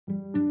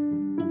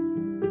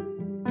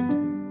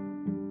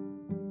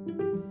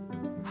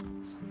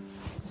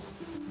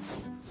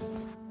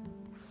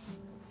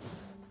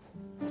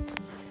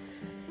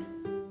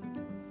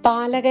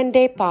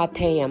പാലകന്റെ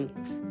പാഥേയം,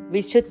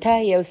 വിശുദ്ധ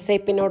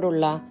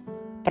യൗസേപ്പിനോടുള്ള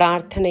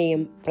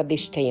പ്രാർത്ഥനയും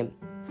പ്രതിഷ്ഠയും.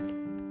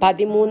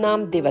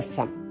 13-ാം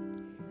ദിവസം.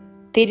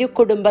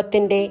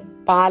 തിരുക്കുടുംബത്തിന്റെ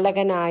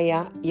പാലകനായ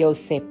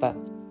യൗസേപ്പ്.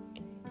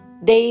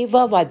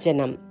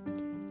 ദൈവവചനം.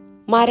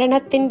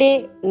 മരണത്തിന്റെ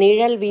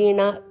നിഴൽ വീണ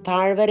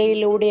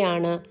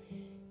താഴ്വരയിലൂടെയാണ്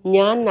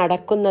ഞാൻ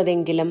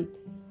നടക്കുന്നതെങ്കിലും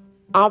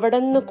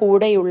അവിടുന്ന്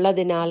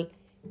കൂടെയുള്ളതിനാൽ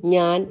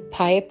ഞാൻ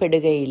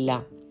ഭയപ്പെടുകയില്ല.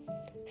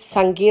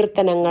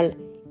 സങ്കീർത്തനങ്ങൾ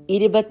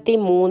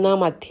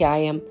 23-ാം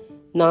അധ്യായം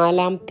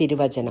 4-ാം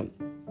തിരുവചനം.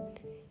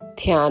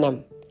 ധ്യാനം.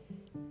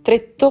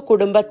 ത്രിത്വ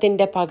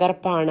കുടുംബത്തിന്റെ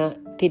പകർപ്പാണ്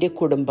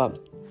തിരുക്കുടുംബം.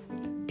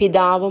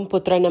 പിതാവും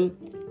പുത്രനും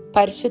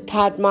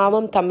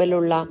പരിശുദ്ധാത്മാവും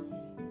തമ്മിലുള്ള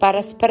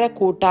പരസ്പര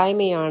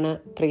കൂട്ടായ്മയാണ്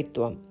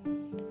ത്രിത്വം.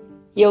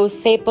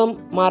 യൗസേപ്പും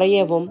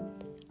മറിയവും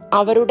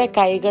അവരുടെ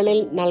കൈകളിൽ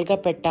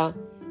നൽകപ്പെട്ട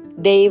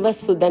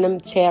ദൈവസുതനും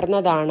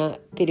ചേർന്നതാണ്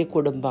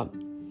തിരുക്കുടുംബം.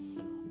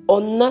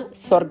 ഒന്ന്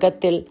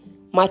സ്വർഗത്തിൽ,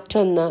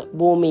 മറ്റൊന്ന്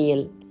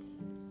ഭൂമിയിൽ.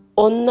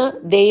 ഒന്ന്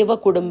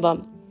ദൈവകുടുംബം,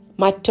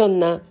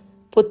 മറ്റൊന്ന്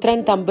പുത്രൻ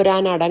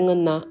തമ്പുരാൻ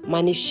അടങ്ങുന്ന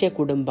മനുഷ്യ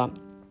കുടുംബം.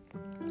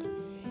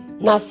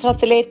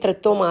 നസ്രത്തിലെ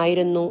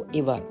ത്രിത്വമായിരുന്നു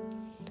ഇവർ.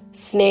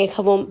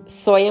 സ്നേഹവും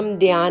സ്വയം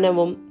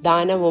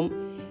ദാനവും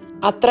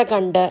അത്ര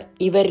കണ്ട്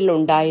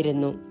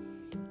ഇവരിലുണ്ടായിരുന്നു.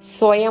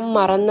 സ്വയം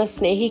മറന്ന്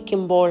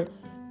സ്നേഹിക്കുമ്പോൾ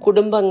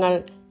കുടുംബങ്ങൾ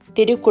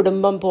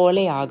തിരുക്കുടുംബം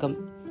പോലെയാകും.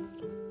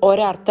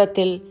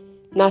 ഒരർത്ഥത്തിൽ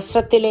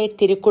നസ്രത്തിലെ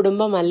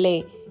തിരുക്കുടുംബമല്ലേ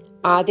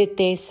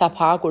ആദ്യത്തെ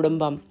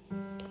സഭാകുടുംബം.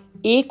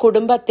 ഈ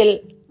കുടുംബത്തിൽ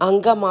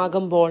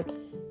അംഗമാകുമ്പോൾ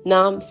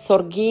നാം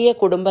സ്വർഗീയ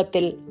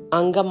കുടുംബത്തിൽ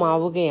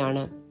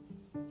അംഗമാവുകയാണ്.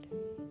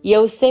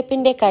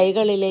 യൗസേപ്പിന്റെ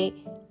കൈകളിലെ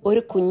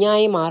ഒരു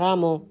കുഞ്ഞായി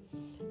മാറാമോ?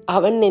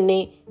 അവൻ നിന്നെ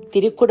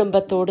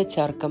തിരുക്കുടുംബത്തോട്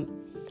ചേർക്കും.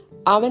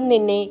 അവൻ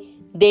നിന്നെ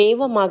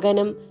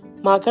ദൈവമകനും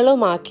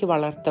മകളുമാക്കി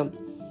വളർത്തും.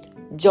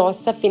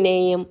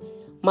 ജോസഫിനെയും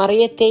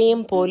മറിയത്തെയും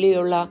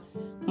പോലെയുള്ള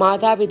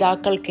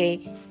മാതാപിതാക്കൾക്ക്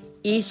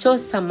ഈശോ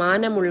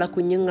സമാനമുള്ള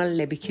കുഞ്ഞുങ്ങൾ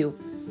ലഭിക്കൂ.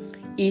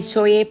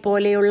 ഈശോയെ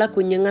പോലെയുള്ള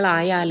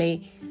കുഞ്ഞുങ്ങളായാലേ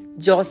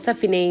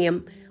ജോസഫിനെയും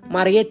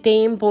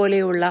മറിയത്തെയും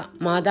പോലെയുള്ള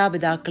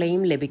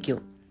മാതാപിതാക്കളെയും ലഭിക്കൂ.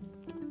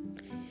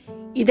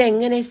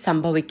 ഇതെങ്ങനെ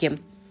സംഭവിക്കും?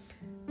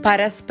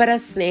 പരസ്പര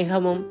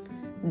സ്നേഹവും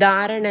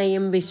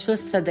ധാരണയും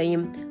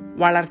വിശ്വസ്തതയും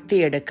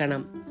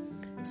വളർത്തിയെടുക്കണം.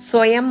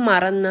 സ്വയം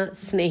മറന്ന്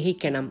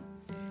സ്നേഹിക്കണം.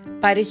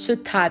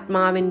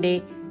 പരിശുദ്ധാത്മാവിന്റെ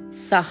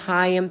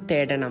സഹായം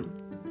തേടണം.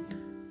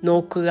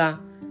 നോക്കുക,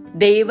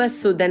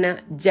 ദൈവസുതന്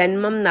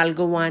ജന്മം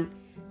നൽകുവാൻ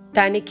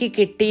തനിക്ക്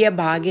കിട്ടിയ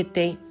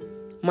ഭാഗ്യത്തെ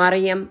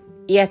മറിയം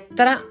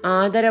എത്ര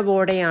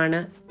ആദരവോടെയാണ്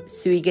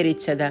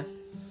സ്വീകരിച്ചത്.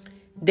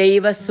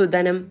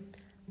 ദൈവസുതനും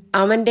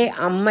അവന്റെ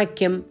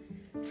അമ്മയ്ക്കും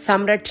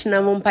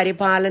സംരക്ഷണവും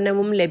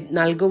പരിപാലനവും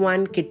നൽകുവാൻ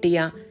കിട്ടിയ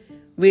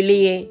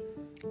വിളിയെ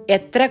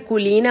എത്ര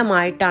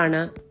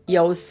കുലീനമായിട്ടാണ്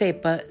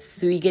യൗസേപ്പ്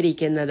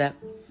സ്വീകരിക്കുന്നത്.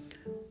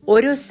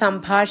 ഒരു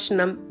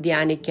സംഭാഷണം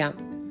ധ്യാനിക്കാം.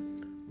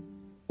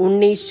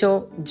 ഉണ്ണീശോ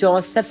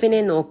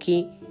ജോസഫിനെ നോക്കി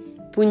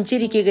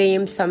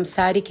പുഞ്ചിരിക്കുകയും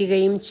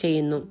സംസാരിക്കുകയും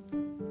ചെയ്യുന്നു.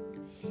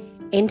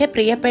 എന്റെ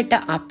പ്രിയപ്പെട്ട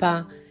അപ്പ,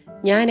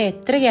 ഞാൻ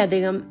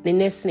എത്രയധികം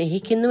നിന്നെ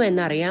സ്നേഹിക്കുന്നു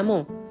എന്നറിയാമോ?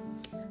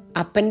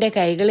 അപ്പന്റെ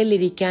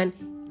കൈകളിലിരിക്കാൻ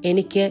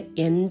എനിക്ക്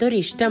എന്തൊരു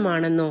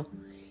ഇഷ്ടമാണെന്നോ.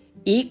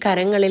 ഈ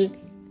കരങ്ങളിൽ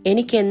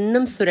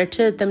എനിക്കെന്നും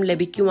സുരക്ഷിതത്വം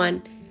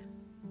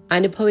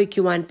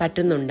അനുഭവിക്കുവാൻ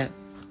പറ്റുന്നുണ്ട്.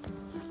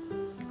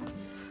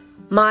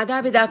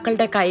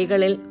 മാതാപിതാക്കളുടെ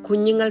കൈകളിൽ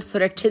കുഞ്ഞുങ്ങൾ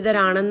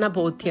സുരക്ഷിതരാണെന്ന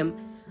ബോധ്യം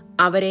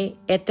അവരെ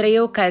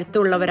എത്രയോ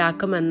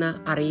കരുത്തുള്ളവരാക്കുമെന്ന്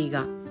അറിയുക.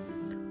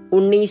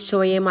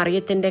 ഉണ്ണീശോയെ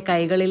മറിയത്തിന്റെ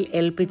കൈകളിൽ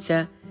ഏൽപ്പിച്ച്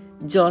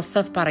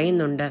ജോസഫ്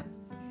പറയുന്നുണ്ട്,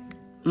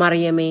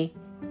 മറിയമേ,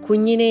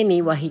 കുഞ്ഞിനെ നീ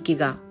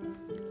വഹിക്കുക.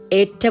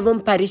 ഏറ്റവും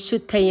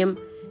പരിശുദ്ധയും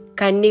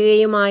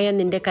കന്യകയുമായ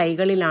നിന്റെ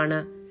കൈകളിലാണ്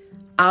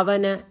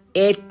അവന്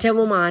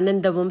ഏറ്റവും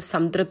ആനന്ദവും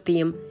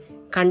സംതൃപ്തിയും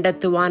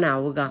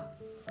കണ്ടെത്തുവാനാവുക.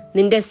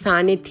 നിന്റെ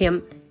സാന്നിധ്യം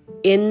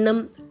എന്നും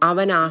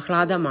അവൻ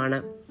ആഹ്ലാദമാണ്.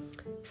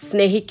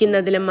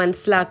 സ്നേഹിക്കുന്നതിലും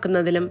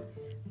മനസ്സിലാക്കുന്നതിലും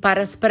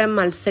പരസ്പരം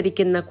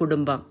മത്സരിക്കുന്ന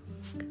കുടുംബം.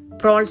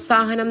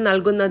 പ്രോത്സാഹനം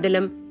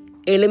നൽകുന്നതിലും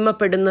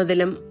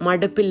എളിമപ്പെടുന്നതിലും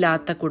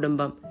മടുപ്പില്ലാത്ത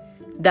കുടുംബം.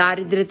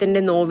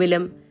 ദാരിദ്ര്യത്തിന്റെ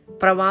നോവിലും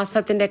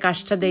പ്രവാസത്തിന്റെ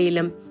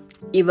കഷ്ടതയിലും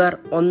ഇവർ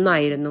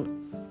ഒന്നായിരുന്നു.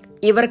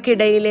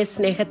 ഇവർക്കിടയിലെ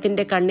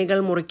സ്നേഹത്തിന്റെ കണ്ണികൾ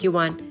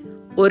മുറിക്കുവാൻ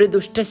ഒരു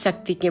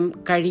ദുഷ്ടശക്തിക്കും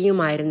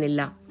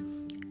കഴിയുമായിരുന്നില്ല.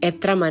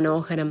 എത്ര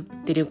മനോഹരം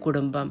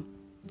തിരുക്കുടുംബം!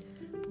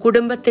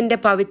 കുടുംബത്തിന്റെ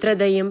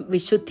പവിത്രതയും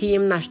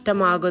വിശുദ്ധിയും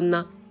നഷ്ടമാകുന്ന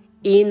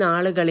ഈ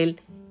നാളുകളിൽ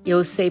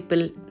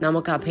യൗസേപ്പിൽ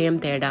നമുക്ക് അഭയം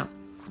തേടാം.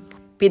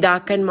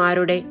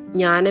 പിതാക്കന്മാരുടെ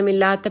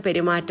ജ്ഞാനമില്ലാത്ത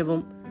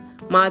പെരുമാറ്റവും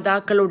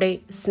മാതാക്കളുടെ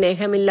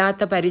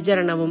സ്നേഹമില്ലാത്ത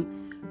പരിചരണവും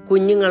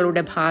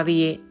കുഞ്ഞുങ്ങളുടെ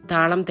ഭാവിയെ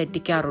താളം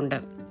തെറ്റിക്കാറുണ്ട്.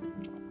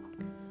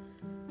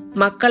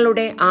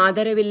 മക്കളുടെ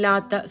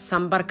ആദരവില്ലാത്ത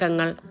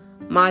സമ്പർക്കങ്ങൾ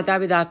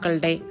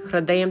മാതാപിതാക്കളുടെ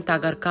ഹൃദയം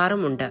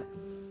തകർക്കാറുമുണ്ട്.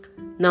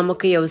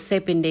 നമുക്ക്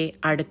യൗസേപ്പിന്റെ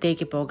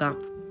അടുത്തേക്ക് പോകാം.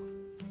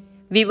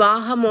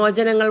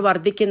 വിവാഹമോചനങ്ങൾ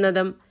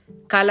വർദ്ധിക്കുന്നതും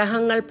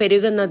കലഹങ്ങൾ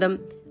പെരുകുന്നതും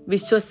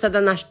വിശ്വസ്തത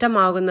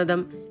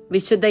നഷ്ടമാകുന്നതും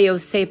വിശുദ്ധ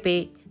യൗസേപ്പെ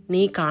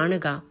നീ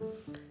കാണുക.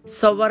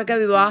 സ്വവർഗ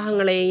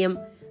വിവാഹങ്ങളെയും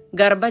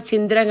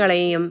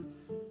ഗർഭഛിദ്രങ്ങളെയും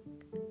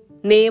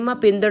നിയമ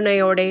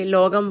പിന്തുണയോടെ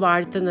ലോകം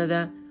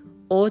വാഴ്ത്തുന്നത്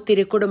ഓ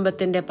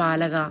തിരുക്കുടുംബത്തിന്റെ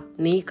പാലക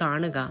നീ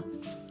കാണുക.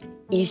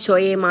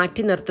 ഈശോയെ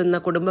മാറ്റി നിർത്തുന്ന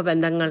കുടുംബ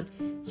ബന്ധങ്ങൾ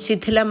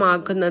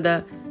ശിഥിലമാക്കുന്നത്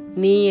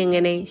നീ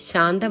എങ്ങനെ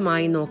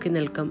ശാന്തമായി നോക്കി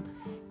നിൽക്കും?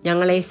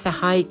 ഞങ്ങളെ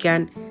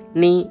സഹായിക്കാൻ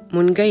നീ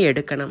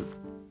മുൻകൈയെടുക്കണം.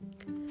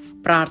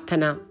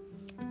 പ്രാർത്ഥന.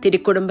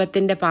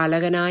 തിരുക്കുടുംബത്തിന്റെ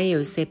പാലകനായ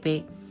യൗസേപ്പേ,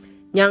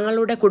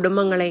 ഞങ്ങളുടെ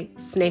കുടുംബങ്ങളെ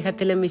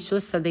സ്നേഹത്തിലും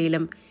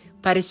വിശ്വസ്തതയിലും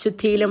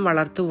പരിശുദ്ധിയിലും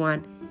വളർത്തുവാൻ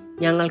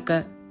ഞങ്ങൾക്ക്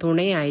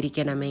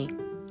തുണയായിരിക്കണമേ.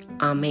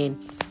 ആമേൻ.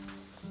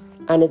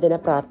 അനുദിന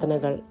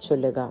പ്രാർത്ഥനകൾ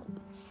ചൊല്ലുക.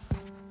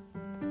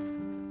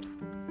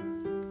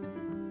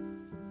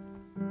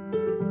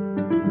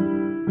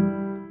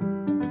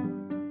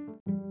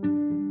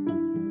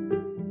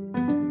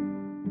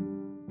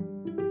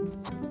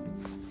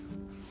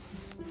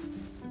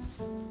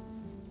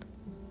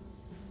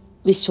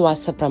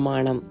 വിശ്വാസ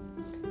പ്രമാണം.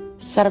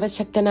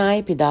 സർവശക്തനായ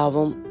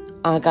പിതാവും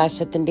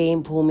ആകാശത്തിന്റെയും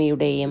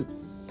ഭൂമിയുടെയും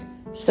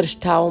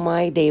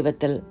സൃഷ്ടാവുമായ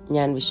ദൈവത്തിൽ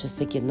ഞാൻ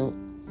വിശ്വസിക്കുന്നു.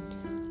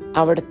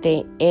 അവിടുത്തെ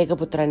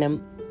ഏകപുത്രനും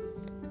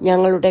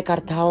ഞങ്ങളുടെ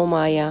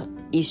കർത്താവുമായ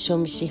ഈശോ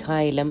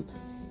മിശിഹായിലും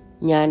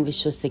ഞാൻ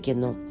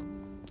വിശ്വസിക്കുന്നു.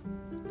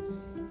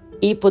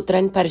 ഈ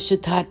പുത്രൻ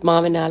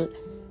പരിശുദ്ധാത്മാവിനാൽ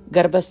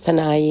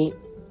ഗർഭസ്ഥനായി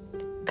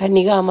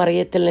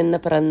കന്യകാമറിയത്തിൽ നിന്ന്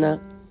പിറന്ന്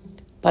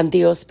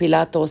പന്തിയോസ്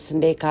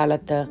പിലാത്തോസിന്റെ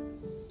കാലത്ത്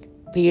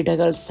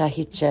പീഡകൾ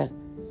സഹിച്ച്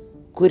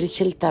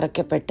കുരിശിൽ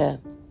തറയ്ക്കപ്പെട്ട്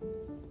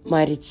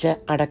മരിച്ച്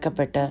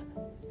അടക്കപ്പെട്ട്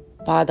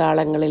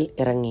പാതാളങ്ങളിൽ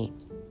ഇറങ്ങി.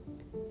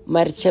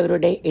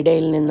 മരിച്ചവരുടെ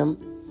ഇടയിൽ നിന്നും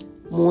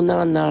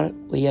മൂന്നാം നാൾ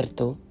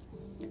ഉയർത്തു.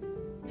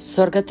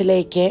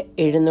 സ്വർഗത്തിലേക്ക്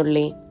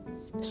എഴുന്നള്ളി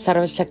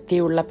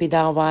സർവശക്തിയുള്ള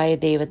പിതാവായ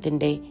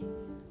ദൈവത്തിന്റെ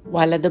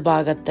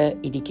വലതുഭാഗത്ത്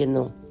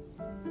ഇരിക്കുന്നു.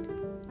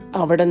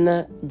 അവിടുന്ന്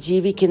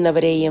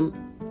ജീവിക്കുന്നവരെയും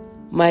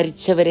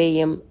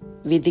മരിച്ചവരെയും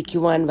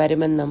വിധിക്കുവാൻ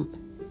വരുമെന്നും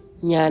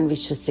ഞാൻ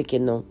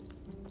വിശ്വസിക്കുന്നു.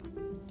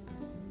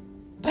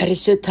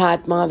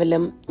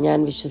 പരിശുദ്ധാത്മാവിലും ഞാൻ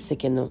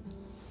വിശ്വസിക്കുന്നു.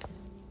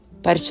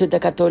 പരിശുദ്ധ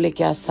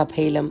കത്തോലിക്ക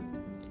സഭയിലും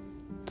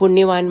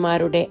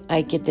പുണ്യവാന്മാരുടെ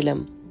ഐക്യത്തിലും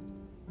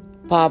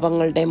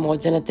പാപങ്ങളുടെ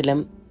മോചനത്തിലും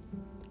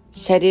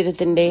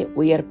ശരീരത്തിന്റെ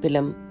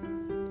ഉയർപ്പിലും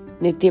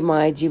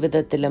നിത്യമായ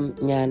ജീവിതത്തിലും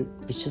ഞാൻ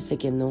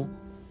വിശ്വസിക്കുന്നു.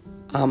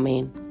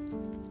 ആമേൻ.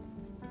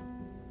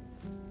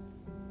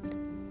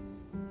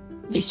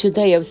 വിശുദ്ധ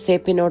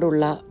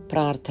യൗസേപ്പിനോടുള്ള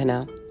പ്രാർത്ഥന.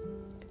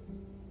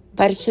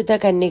 പരിശുദ്ധ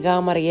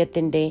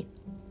കന്യകാമറിയത്തിന്റെ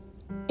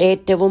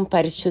ഏറ്റവും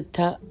പരിശുദ്ധ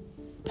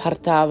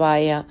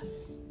ഭർത്താവായ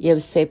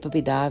യൗസേപ്പ്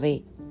പിതാവേ,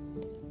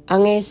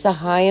 അങ്ങേ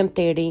സഹായം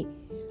തേടി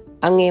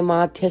അങ്ങേ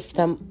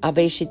മാധ്യസ്ഥം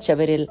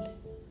അപേക്ഷിച്ചവരിൽ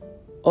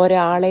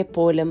ഒരാളെ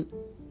പോലും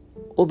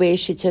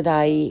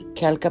ഉപേക്ഷിച്ചതായി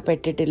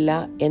കേൾക്കപ്പെട്ടിട്ടില്ല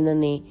എന്ന്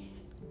നീ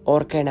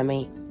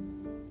ഓർക്കണമേ.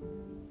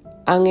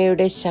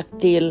 അങ്ങയുടെ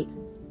ശക്തിയിൽ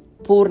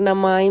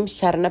പൂർണ്ണമായും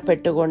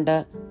ശരണപ്പെട്ടുകൊണ്ട്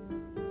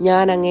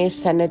ഞാൻ അങ്ങേ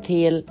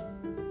സന്നിധിയിൽ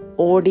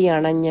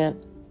ഓടിയണഞ്ഞ്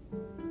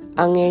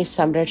അങ്ങേ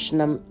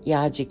സംരക്ഷണം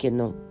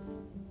യാചിക്കുന്നു.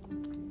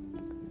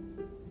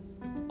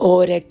 ഓ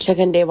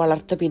രക്ഷകന്റെ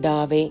വളർത്തു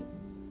പിതാവേ,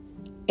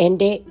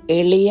 എൻ്റെ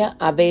എളിയ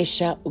അപേക്ഷ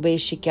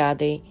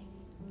ഉപേക്ഷിക്കാതെ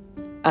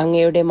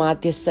അങ്ങയുടെ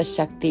മാധ്യസ്ഥ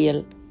ശക്തിയിൽ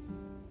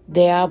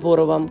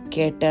ദയാപൂർവം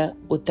കേട്ട്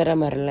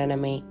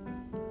ഉത്തരമരുളണമേ.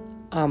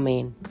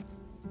 ആമേൻ.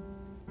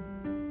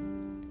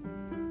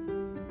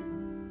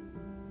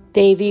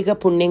 ദൈവിക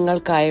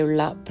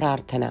പുണ്യങ്ങൾക്കായുള്ള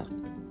പ്രാർത്ഥന.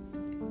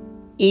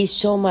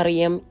 ഈശോ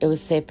മറിയം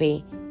യൗസേപ്പേ,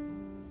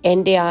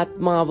 എൻ്റെ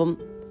ആത്മാവും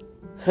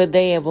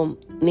ഹൃദയവും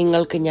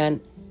നിങ്ങൾക്ക് ഞാൻ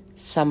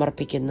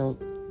സമർപ്പിക്കുന്നു.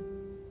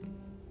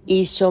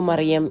 ഈശോ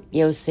മറിയം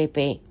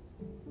യൗസേപ്പേ,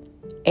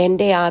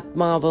 എൻ്റെ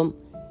ആത്മാവും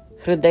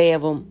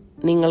ഹൃദയവും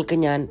നിങ്ങൾക്ക്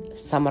ഞാൻ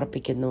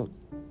സമർപ്പിക്കുന്നു.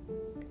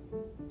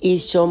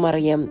 ഈശോ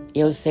മറിയം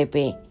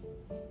യൗസേപ്പേ,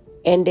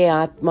 എൻ്റെ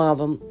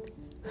ആത്മാവും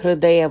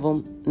ഹൃദയവും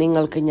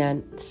നിങ്ങൾക്ക് ഞാൻ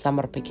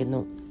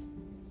സമർപ്പിക്കുന്നു.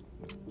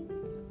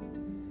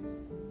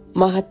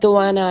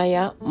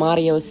 മഹത്വാനായ മാർ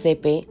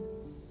യൗസേപ്പേ,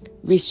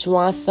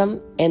 വിശ്വാസം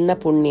എന്ന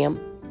പുണ്യം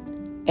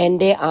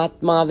എൻ്റെ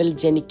ആത്മാവിൽ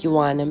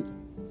ജനിക്കുവാനും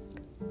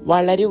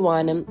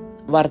വളരുവാനും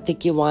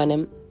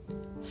വർദ്ധിക്കുവാനും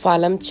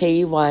ഫലം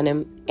ചെയ്യുവാനും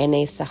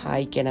എന്നെ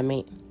സഹായിക്കണമേ.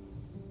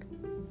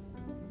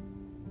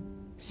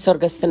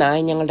 സ്വർഗസ്ഥനായ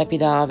ഞങ്ങളുടെ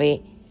പിതാവേ,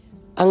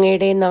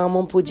 അങ്ങയുടെ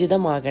നാമം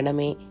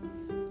പൂജിതമാകണമേ.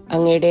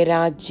 അങ്ങയുടെ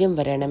രാജ്യം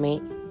വരണമേ.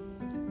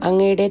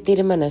 അങ്ങയുടെ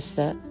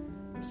തിരുമനസ്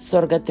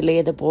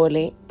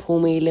സ്വർഗത്തിലേതുപോലെ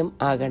ഭൂമിയിലും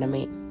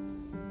ആകണമേ.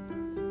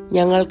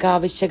 ഞങ്ങൾക്ക്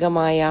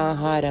ആവശ്യകമായ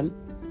ആഹാരം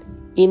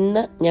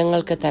ഇന്ന്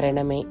ഞങ്ങൾക്ക്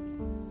തരണമേ.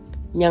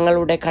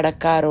 ഞങ്ങളുടെ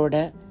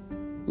കടക്കാരോട്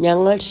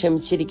ഞങ്ങൾ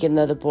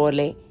ക്ഷമിച്ചിരിക്കുന്നത്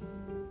പോലെ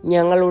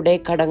ഞങ്ങളുടെ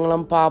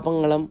കടങ്ങളും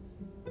പാപങ്ങളും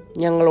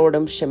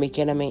ഞങ്ങളോടും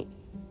ക്ഷമിക്കണമേ.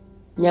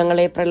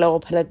 ഞങ്ങളെ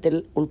പ്രലോഭനത്തിൽ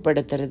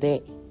ഉൾപ്പെടുത്തരുതേ,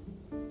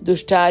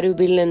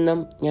 ദുഷ്ടാരൂപിയിൽ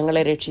നിന്നും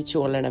ഞങ്ങളെ രക്ഷിച്ചു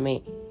കൊള്ളണമേ.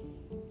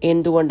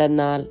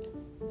 എന്തുകൊണ്ടെന്നാൽ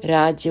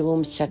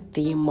രാജ്യവും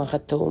ശക്തിയും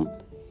മഹത്വവും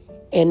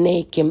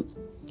എന്നേക്കും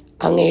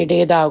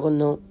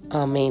അങ്ങയുടേതാകുന്നു.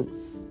 ആമേൻ.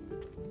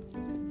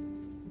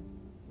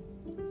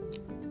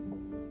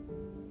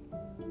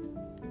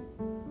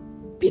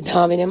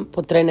 പിതാവിനും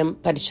പുത്രനും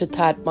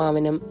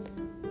പരിശുദ്ധാത്മാവിനും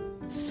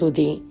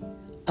സ്തുതി,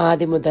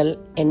 ആദിമുതൽ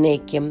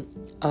എന്നേക്കും.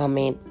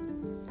 ആമേൻ.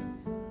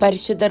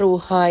 പരിശുദ്ധ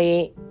റൂഹായെ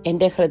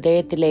എൻ്റെ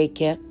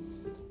ഹൃദയത്തിലേക്ക്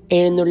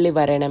എഴുന്നള്ളി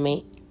വരണമേ.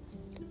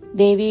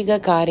 ദൈവിക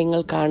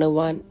കാര്യങ്ങൾ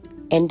കാണുവാൻ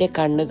എൻ്റെ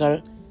കണ്ണുകൾ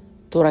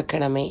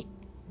തുറക്കണമേ.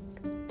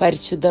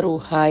 പരിശുദ്ധ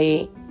റൂഹായെ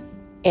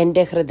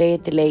എൻ്റെ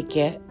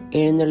ഹൃദയത്തിലേക്ക്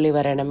എഴുന്നള്ളി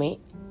വരണമേ.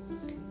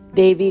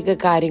 ദൈവിക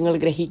കാര്യങ്ങൾ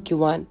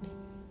ഗ്രഹിക്കുവാൻ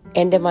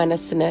എൻ്റെ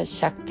മനസ്സിന്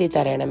ശക്തി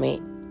തരണമേ.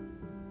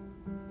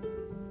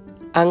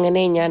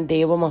 അങ്ങനെ ഞാൻ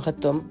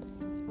ദൈവമഹത്വം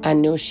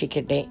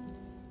അന്വേഷിക്കട്ടെ.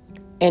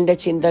 എൻ്റെ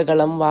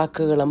ചിന്തകളും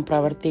വാക്കുകളും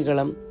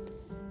പ്രവൃത്തികളും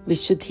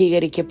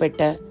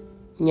വിശുദ്ധീകരിക്കപ്പെട്ട്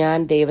ഞാൻ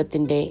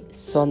ദൈവത്തിൻ്റെ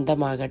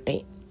സ്വന്തമാകട്ടെ.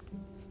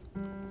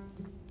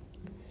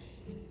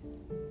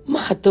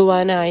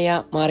 മഹത്വവാനായ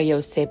മാർ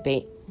യൗസേപ്പേ,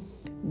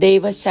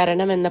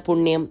 ദൈവശരണമെന്ന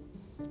പുണ്യം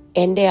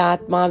എൻ്റെ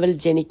ആത്മാവിൽ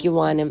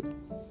ജനിക്കുവാനും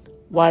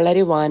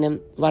വളരുവാനും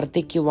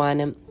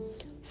വർദ്ധിക്കുവാനും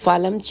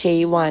ഫലം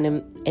ചെയ്യുവാനും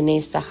എന്നെ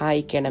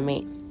സഹായിക്കണമേ.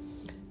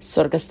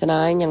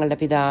 സ്വർഗസ്ഥനായ ഞങ്ങളുടെ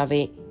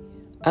പിതാവേ,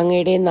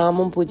 അങ്ങയുടെ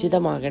നാമം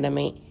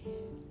പൂജിതമാകണമേ.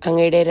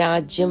 അങ്ങയുടെ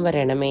രാജ്യം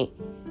വരണമേ.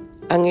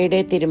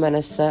 അങ്ങയുടെ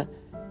തിരുമനസ്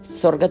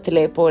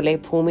സ്വർഗത്തിലെ പോലെ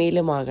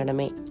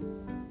ഭൂമിയിലുമാകണമേ.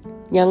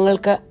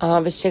 ഞങ്ങൾക്ക്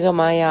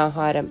ആവശ്യകമായ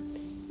ആഹാരം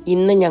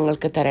ഇന്ന്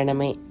ഞങ്ങൾക്ക്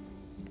തരണമേ.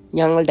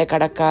 ഞങ്ങളുടെ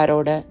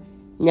കടക്കാരോട്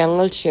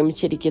ഞങ്ങൾ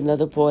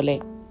ക്ഷമിച്ചിരിക്കുന്നത് പോലെ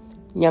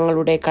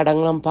ഞങ്ങളുടെ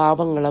കടങ്ങളും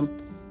പാപങ്ങളും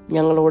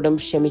ഞങ്ങളോടും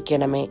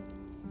ക്ഷമിക്കണമേ.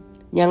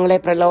 ഞങ്ങളെ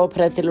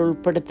പ്രലോഭനത്തിൽ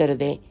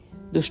ഉൾപ്പെടുത്തരുതേ,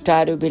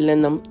 ദുഷ്ടാരൂപിൽ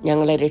നിന്നും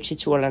ഞങ്ങളെ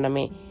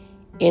രക്ഷിച്ചുകൊള്ളണമേ.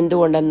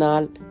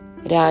 എന്തുകൊണ്ടെന്നാൽ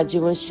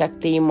രാജ്യവും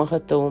ശക്തിയും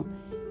മഹത്വവും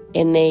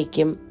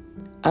എന്നേക്കും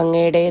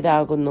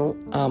അങ്ങയുടേതാകുന്നു.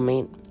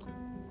 ആമേൻ.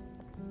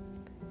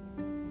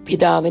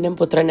 പിതാവിനും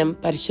പുത്രനും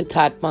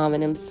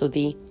പരിശുദ്ധാത്മാവിനും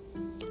സ്തുതി,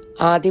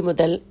 ആദ്യം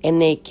മുതൽ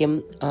എന്നേക്കും.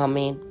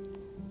 ആമേൻ.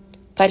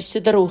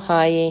 പരിശുദ്ധ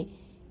റൂഹായെ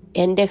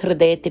എൻ്റെ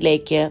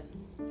ഹൃദയത്തിലേക്ക്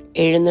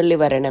എഴുന്നള്ളി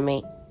വരണമേ.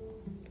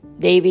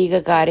 ദൈവിക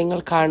കാര്യങ്ങൾ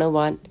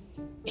കാണുവാൻ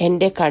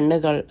എൻ്റെ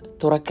കണ്ണുകൾ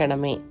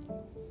തുറക്കണമേ.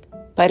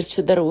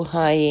 പരിശുദ്ധ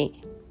റൂഹായെ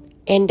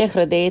എൻ്റെ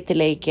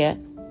ഹൃദയത്തിലേക്ക്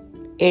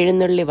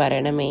എഴുന്നള്ളി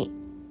വരണമേ.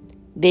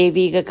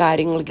 ദൈവിക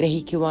കാര്യങ്ങൾ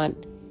ഗ്രഹിക്കുവാൻ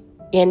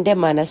എൻ്റെ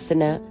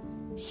മനസ്സിന്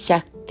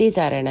ശക്തി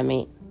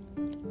തരണമേ.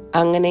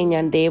 അങ്ങനെ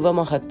ഞാൻ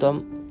ദൈവമഹത്വം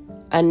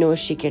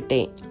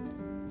അന്വേഷിക്കട്ടെ.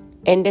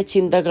 എൻ്റെ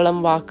ചിന്തകളും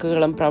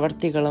വാക്കുകളും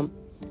പ്രവൃത്തികളും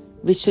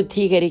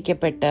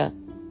വിശുദ്ധീകരിക്കപ്പെട്ട്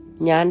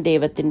ഞാൻ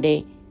ദൈവത്തിൻ്റെ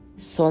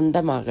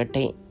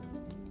സ്വന്തമാകട്ടെ.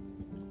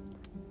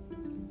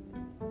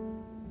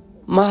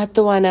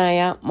 മഹത്വവാനായ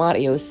മാർ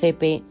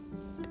യൗസേപ്പേ,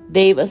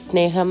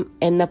 ദൈവസ്നേഹം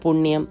എന്ന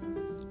പുണ്യം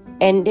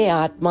എൻ്റെ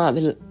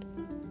ആത്മാവിൽ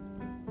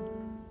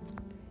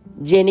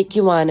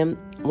ജനിക്കുവാനും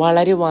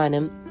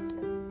വളരുവാനും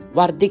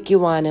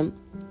വർദ്ധിക്കുവാനും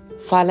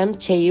ഫലം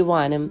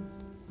ചെയ്യുവാനും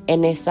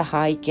എന്നെ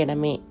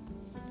സഹായിക്കണമേ.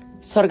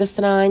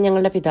 സ്വർഗസ്ഥനായ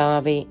ഞങ്ങളുടെ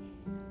പിതാവേ,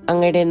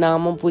 അങ്ങയുടെ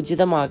നാമം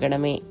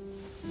പൂജിതമാകണമേ.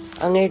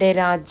 അങ്ങയുടെ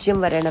രാജ്യം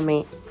വരണമേ.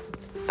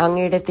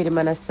 അങ്ങയുടെ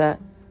തിരുമനസ്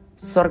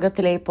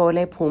സ്വർഗത്തിലെ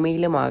പോലെ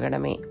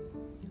ഭൂമിയിലുമാകണമേ.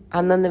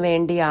 അന്നന്ന്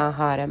വേണ്ടിയ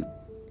ആഹാരം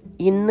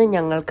ഇന്ന്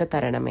ഞങ്ങൾക്ക്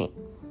തരണമേ.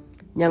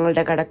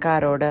 ഞങ്ങളുടെ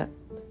കടക്കാരോട്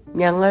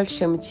ഞങ്ങൾ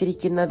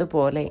ക്ഷമിച്ചിരിക്കുന്നത്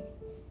പോലെ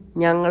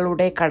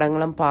ഞങ്ങളുടെ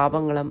കടങ്ങളും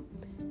പാപങ്ങളും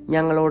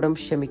ഞങ്ങളോടും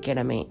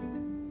ക്ഷമിക്കണമേ.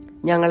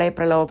 ഞങ്ങളെ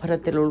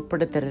പ്രലോഭനത്തിൽ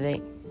ഉൾപ്പെടുത്തരുതേ,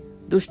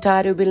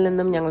 ദുഷ്ടാരൂപിൽ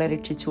നിന്നും ഞങ്ങളെ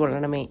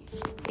രക്ഷിച്ചുകൊള്ളണമേ.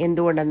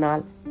 എന്തുകൊണ്ടെന്നാൽ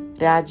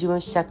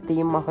രാജ്യവും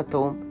ശക്തിയും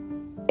മഹത്വവും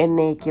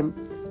എന്നേക്കും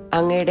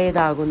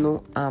അങ്ങയുടേതാകുന്നു.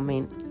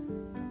 ആമേൻ.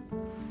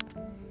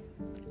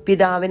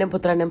 പിതാവിനും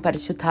പുത്രനും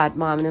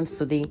പരിശുദ്ധാത്മാവിനും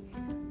സ്തുതി,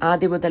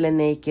 ആദ്യം മുതൽ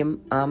എന്നേക്കും.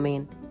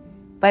 ആമേൻ.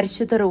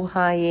 പരിശുദ്ധ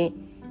റൂഹായെ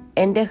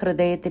എൻ്റെ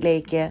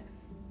ഹൃദയത്തിലേക്ക്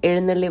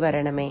എഴുന്നള്ളി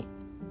വരണമേ.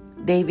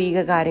 ദൈവിക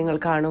കാര്യങ്ങൾ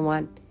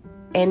കാണുവാൻ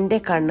എൻ്റെ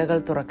കണ്ണുകൾ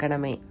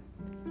തുറക്കണമേ.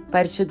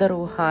 പരിശുദ്ധ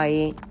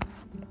റൂഹായെ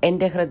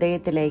എൻ്റെ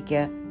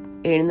ഹൃദയത്തിലേക്ക്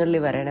എഴുന്നള്ളി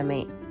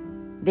വരണമേ.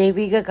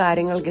 ദൈവിക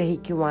കാര്യങ്ങൾ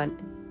ഗ്രഹിക്കുവാൻ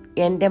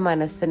എൻ്റെ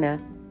മനസ്സിന്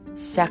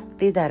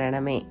ശക്തി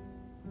തരണമേ.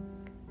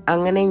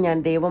 അങ്ങനെ ഞാൻ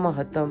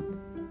ദൈവമഹത്വം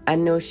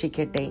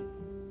അന്വേഷിക്കട്ടെ.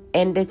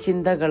 എൻ്റെ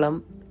ചിന്തകളും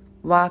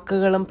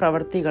വാക്കുകളും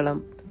പ്രവൃത്തികളും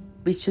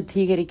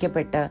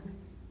വിശുദ്ധീകരിക്കപ്പെട്ട്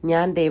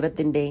ഞാൻ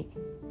ദൈവത്തിൻ്റെ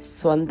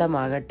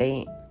സ്വന്തമാകട്ടെ.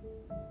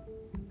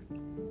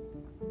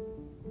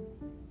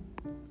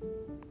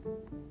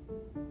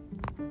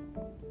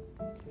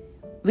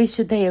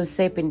 വിശുദ്ധ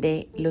യൗസേപ്പിന്റെ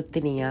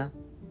ലുത്തിനിയ.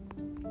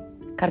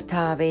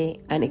 കർത്താവെ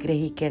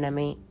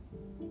അനുഗ്രഹിക്കണമേ.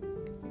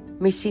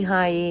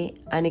 മിശിഹായെ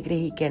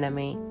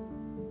അനുഗ്രഹിക്കണമേ.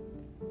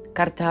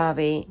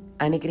 കർത്താവെ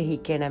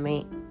അനുഗ്രഹിക്കണമേ.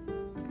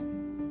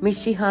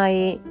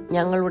 മിശിഹായെ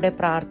ഞങ്ങളുടെ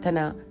പ്രാർത്ഥന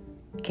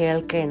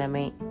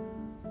കേൾക്കണമേ.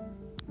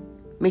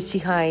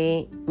 മിശിഹായെ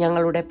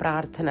ഞങ്ങളുടെ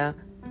പ്രാർത്ഥന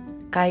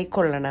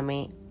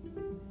കൈക്കൊള്ളണമേ.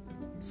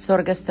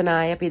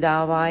 സ്വർഗസ്ഥനായ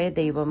പിതാവായ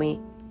ദൈവമേ,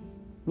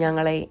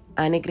 ഞങ്ങളെ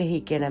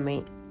അനുഗ്രഹിക്കണമേ.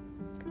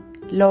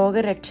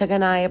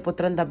 ലോകരക്ഷകനായ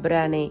പുത്രൻ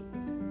തമ്പുരാനെ,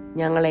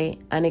 ഞങ്ങളെ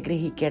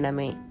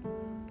അനുഗ്രഹിക്കണമേ.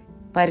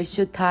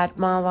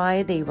 പരിശുദ്ധാത്മാവായ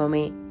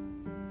ദൈവമേ,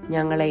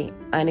 ഞങ്ങളെ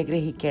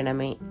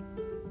അനുഗ്രഹിക്കണമേ.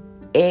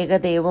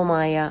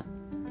 ഏകദൈവമായ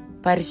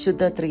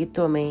പരിശുദ്ധ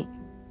ത്രിത്വമേ,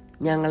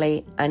 ഞങ്ങളെ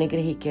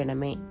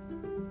അനുഗ്രഹിക്കണമേ.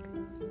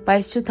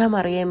 പരിശുദ്ധ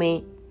മറിയമേ,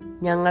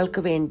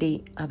 ഞങ്ങൾക്ക് വേണ്ടി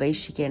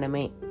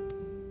അപേക്ഷിക്കണമേ.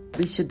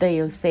 വിശുദ്ധ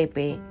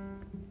യൗസേപ്പേ,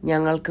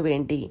 ഞങ്ങൾക്ക്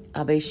വേണ്ടി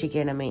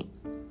അപേക്ഷിക്കണമേ.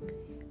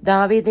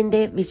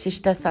 ദാവീദിന്റെ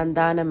വിശിഷ്ട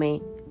സന്താനമേ,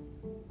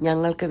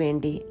 ഞങ്ങൾക്ക്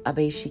വേണ്ടി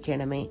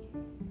അപേക്ഷിക്കണമേ.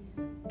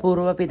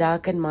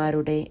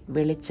 പൂർവപിതാക്കന്മാരുടെ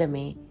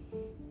വെളിച്ചമേ,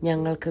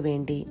 ഞങ്ങൾക്ക്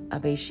വേണ്ടി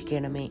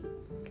അപേക്ഷിക്കണമേ.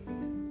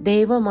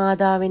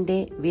 ദൈവമാതാവിൻ്റെ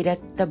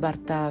വിരക്ത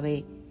ഭർത്താവെ,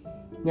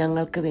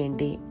 ഞങ്ങൾക്ക്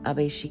വേണ്ടി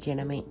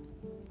അപേക്ഷിക്കണമേ.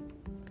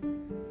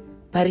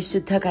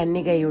 പരിശുദ്ധ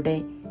കന്യകയുടെ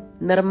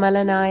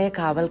നിർമ്മലനായ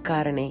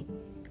കാവൽക്കാരനെ,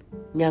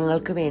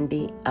 ഞങ്ങൾക്ക്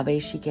വേണ്ടി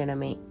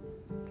അപേക്ഷിക്കണമേ.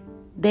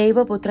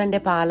 ദൈവപുത്രന്റെ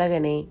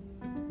പാലകനെ,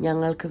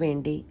 ഞങ്ങൾക്ക്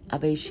വേണ്ടി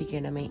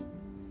അപേക്ഷിക്കണമേ.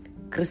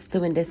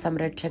 ക്രിസ്തുവിന്റെ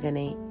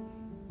സംരക്ഷകനെ,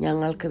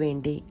 ഞങ്ങൾക്ക്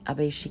വേണ്ടി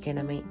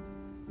അപേക്ഷിക്കണമേ.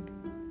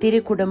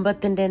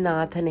 തിരുകുടുംബത്തിന്റെ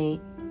നാഥനെ,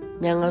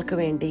 ഞങ്ങൾക്ക്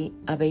വേണ്ടി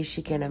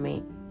അപേക്ഷിക്കണമേ.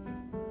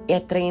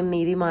 എത്രയും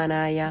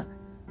നീതിമാനായ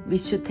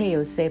വിശുദ്ധ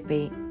യോസേപ്പെ,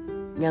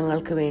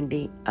 ഞങ്ങൾക്ക്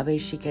വേണ്ടി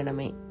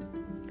അപേക്ഷിക്കണമേ.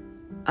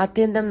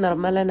 അത്യന്തം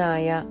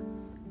നിർമ്മലനായ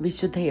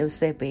വിശുദ്ധ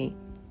യോസേപ്പെ,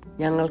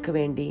 ഞങ്ങൾക്ക്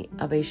വേണ്ടി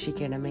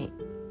അപേക്ഷിക്കണമേ.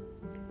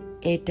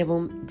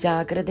 ഏറ്റവും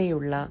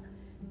ജാഗ്രതയുള്ള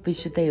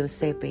വിശുദ്ധ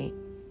യോസേപ്പെ,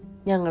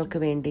 ഞങ്ങൾക്ക്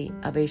വേണ്ടി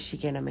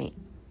അപേക്ഷിക്കണമേ.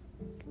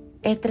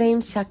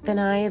 എത്രയും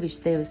ശക്തനായ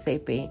വിശുദ്ധ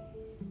യോസേപ്പെ,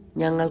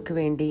 ഞങ്ങൾക്ക്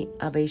വേണ്ടി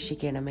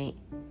അപേക്ഷിക്കണമേ.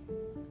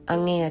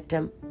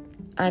 അങ്ങേയറ്റം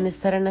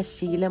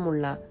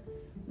അനുസരണശീലമുള്ള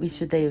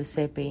വിശുദ്ധ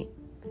യോസേപ്പെ,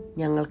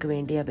 ഞങ്ങൾക്ക്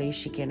വേണ്ടി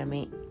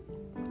അപേക്ഷിക്കണമേ.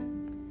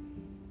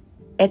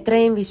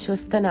 എത്രയും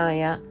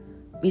വിശ്വസ്തനായ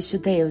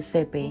വിശുദ്ധ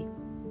യോസേപ്പെ,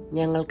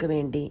 ഞങ്ങൾക്ക്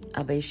വേണ്ടി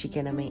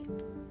അപേക്ഷിക്കണമേ.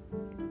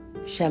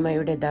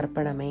 ക്ഷമയുടെ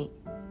ദർപ്പണമേ,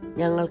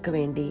 ഞങ്ങൾക്ക്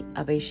വേണ്ടി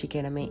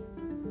അപേക്ഷിക്കണമേ.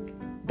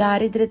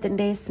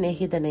 ദാരിദ്ര്യത്തിന്റെ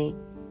സ്നേഹിതനെ,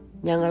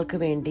 ഞങ്ങൾക്ക്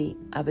വേണ്ടി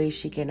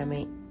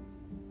അപേക്ഷിക്കണമേ.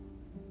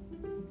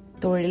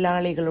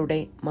 തൊഴിലാളികളുടെ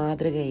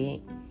മാതൃകയെ,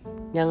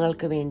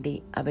 ഞങ്ങൾക്ക് വേണ്ടി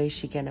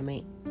അപേക്ഷിക്കണമേ.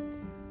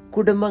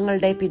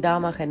 കുടുംബങ്ങളുടെ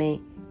പിതാമഹനെ,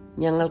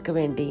 ഞങ്ങൾക്ക്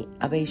വേണ്ടി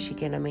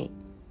അപേക്ഷിക്കണമേ.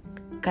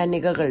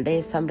 കന്യകകളുടെ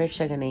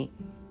സംരക്ഷകനെ,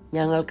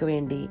 ഞങ്ങൾക്ക്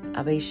വേണ്ടി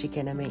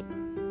അപേക്ഷിക്കണമേ.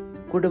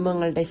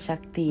 കുടുംബങ്ങളുടെ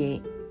ശക്തിയെ,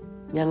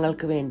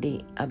 ഞങ്ങൾക്ക് വേണ്ടി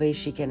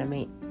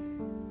അപേക്ഷിക്കണമേ.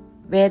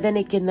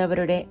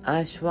 വേദനിക്കുന്നവരുടെ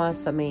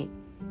ആശ്വാസമേ,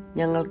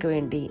 ഞങ്ങൾക്ക്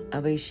വേണ്ടി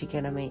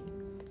അപേക്ഷിക്കണമേ.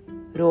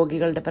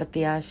 രോഗികളുടെ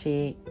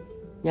പ്രത്യാശയെ,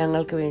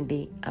 ഞങ്ങൾക്ക് വേണ്ടി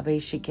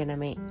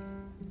അപേക്ഷിക്കണമേ.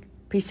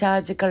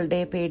 പിശാചുക്കളുടെ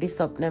പേടി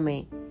സ്വപ്നമേ,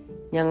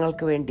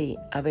 ഞങ്ങൾക്ക് വേണ്ടി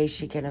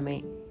അപേക്ഷിക്കണമേ.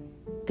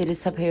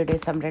 തിരുസഭയുടെ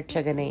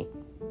സംരക്ഷകനെ,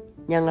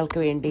 ഞങ്ങൾക്ക്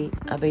വേണ്ടി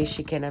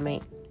അപേക്ഷിക്കണമേ.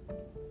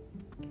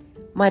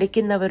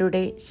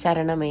 മരിക്കുന്നവരുടെ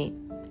ശരണമേ,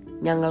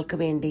 ഞങ്ങൾക്ക്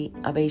വേണ്ടി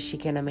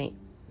അപേക്ഷിക്കണമേ.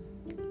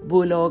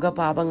 ഭൂലോക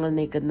പാപങ്ങൾ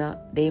നീക്കുന്ന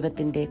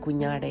ദൈവത്തിൻ്റെ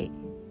കുഞ്ഞാടെ,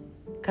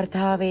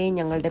 കർത്താവെ,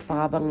 ഞങ്ങളുടെ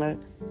പാപങ്ങൾ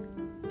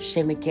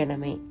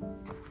ക്ഷമിക്കണമേ.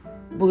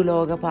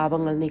 ഭൂലോക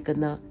പാപങ്ങൾ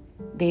നീക്കുന്ന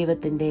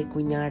ദൈവത്തിൻ്റെ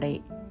കുഞ്ഞാടെ,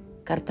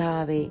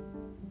 കർത്താവെ,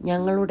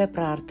 ഞങ്ങളുടെ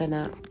പ്രാർത്ഥന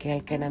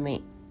കേൾക്കണമേ.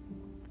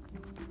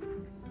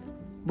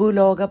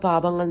 ഭൂലോക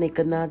പാപങ്ങൾ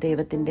നീക്കുന്ന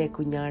ദൈവത്തിൻ്റെ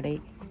കുഞ്ഞാടെ,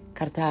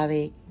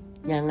 കർത്താവെ,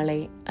 ഞങ്ങളെ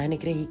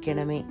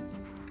അനുഗ്രഹിക്കണമേ.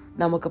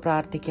 നമുക്ക്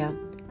പ്രാർത്ഥിക്കാം.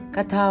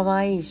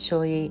 കർത്താവായ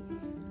ഈശോയെ,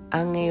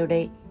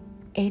 അങ്ങയുടെ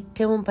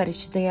ഏറ്റവും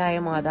പരിശുദ്ധയായ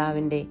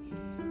മാതാവിൻ്റെ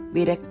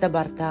വിരക്ത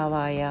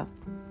ഭർത്താവായ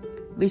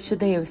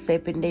വിശുദ്ധ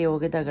യോസേപ്പിൻ്റെ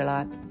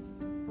യോഗ്യതകളാൽ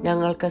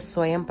ഞങ്ങൾക്ക്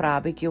സ്വയം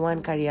പ്രാപിക്കുവാൻ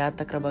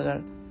കഴിയാത്ത കൃപകൾ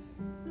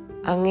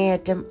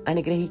അങ്ങേയറ്റം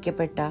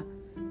അനുഗ്രഹിക്കപ്പെട്ട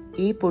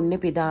ഈ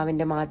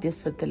പുണ്യപിതാവിൻ്റെ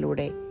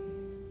മാധ്യസ്ഥത്തിലൂടെ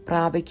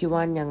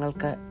പ്രാപിക്കുവാൻ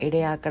ഞങ്ങൾക്ക്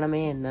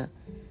ഇടയാക്കണമേ എന്ന്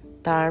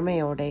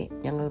താഴ്മയോടെ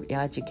ഞങ്ങൾ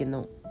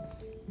യാചിക്കുന്നു.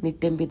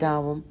 നിത്യം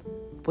പിതാവും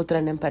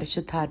പുത്രനും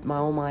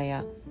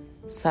പരിശുദ്ധാത്മാവുമായ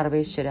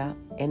സർവേശ്വര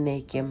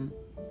എന്നേക്കും.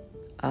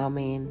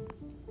 ആമേൻ.